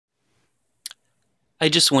I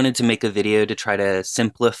just wanted to make a video to try to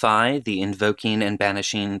simplify the invoking and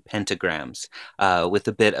banishing pentagrams with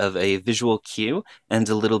a bit of a visual cue and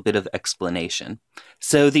a little bit of explanation.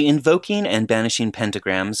 So the invoking and banishing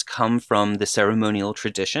pentagrams come from the ceremonial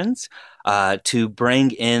traditions to bring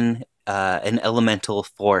in an elemental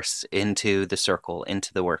force into the circle,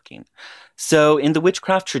 into the working. So in the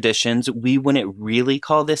witchcraft traditions, we wouldn't really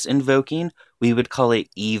call this invoking, we would call it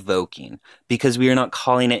evoking, because we are not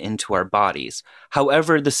calling it into our bodies.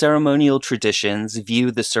 However, the ceremonial traditions view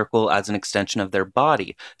the circle as an extension of their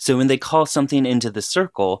body. So when they call something into the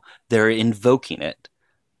circle, they're invoking it.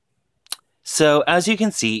 So as you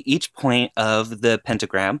can see, each point of the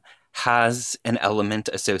pentagram has an element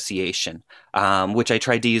association, which I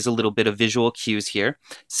tried to use a little bit of visual cues here.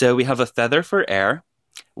 So we have a feather for air,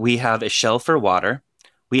 we have a shell for water,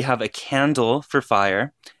 we have a candle for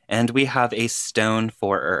fire, and we have a stone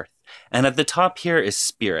for earth. And at the top here is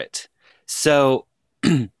spirit. So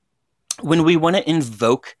when we want to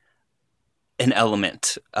invoke an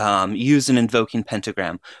element, use an invoking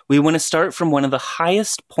pentagram, we want to start from one of the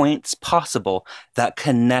highest points possible that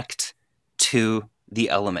connect to the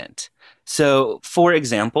element. So, for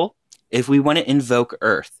example, if we want to invoke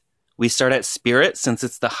earth, we start at spirit since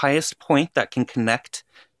it's the highest point that can connect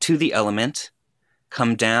to the element,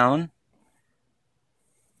 come down,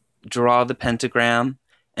 draw the pentagram,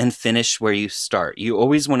 and finish where you start. You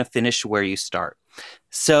always want to finish where you start.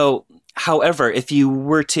 So, however, if you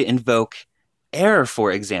were to invoke air,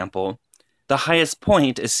 for example, the highest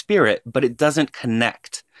point is spirit, but it doesn't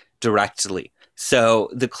connect directly. So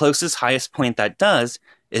the closest highest point that does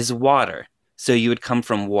is water. So you would come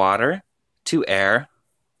from water to air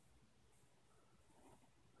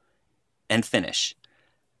and finish.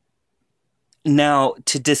 Now,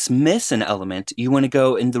 to dismiss an element, you want to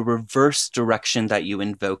go in the reverse direction that you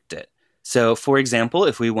invoked it. So, for example,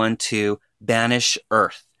 if we want to banish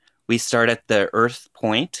earth, we start at the earth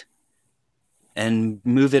point and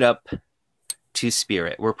move it up to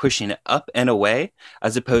spirit. We're pushing it up and away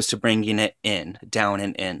as opposed to bringing it in, down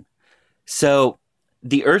and in. So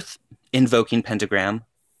the earth invoking pentagram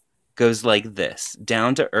goes like this,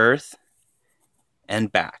 down to earth and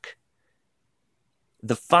back.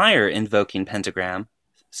 The fire invoking pentagram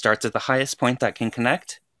starts at the highest point that can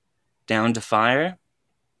connect, down to fire,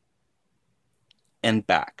 and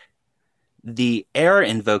back. The air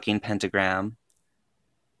invoking pentagram,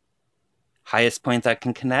 highest point that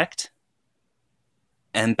can connect,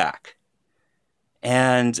 and back.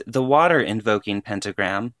 And the water invoking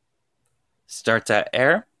pentagram starts at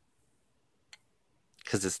air,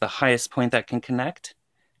 because it's the highest point that can connect,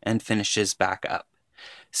 and finishes back up.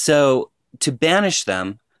 So to banish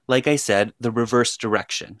them, like I said, the reverse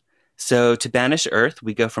direction. So to banish earth,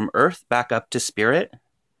 we go from earth back up to spirit,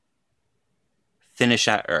 finish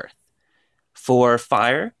at earth. For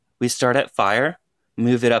fire, we start at fire,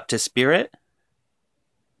 move it up to spirit,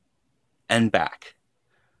 and back.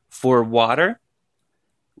 For water,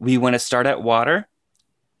 we want to start at water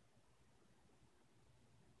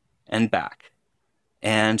and back.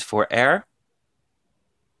 And for air,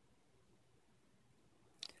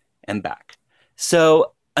 and back.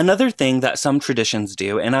 So another thing that some traditions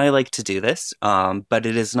do, and I like to do this, but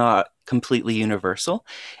it is not completely universal,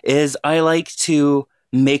 is I like to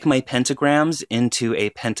make my pentagrams into a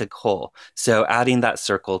pentacle, so adding that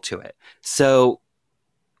circle to it. So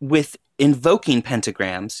with invoking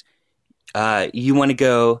pentagrams, you want to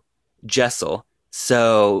go jessel.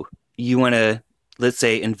 So you want to, let's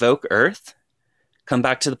say, invoke earth, come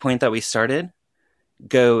back to the point that we started,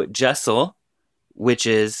 go jessel, which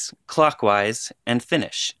is clockwise, and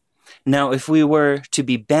finish. Now, if we were to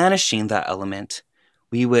be banishing that element,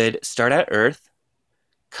 we would start at earth,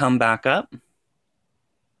 come back up,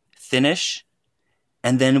 finish,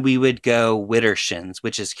 and then we would go widdershins,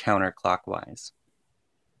 which is counterclockwise.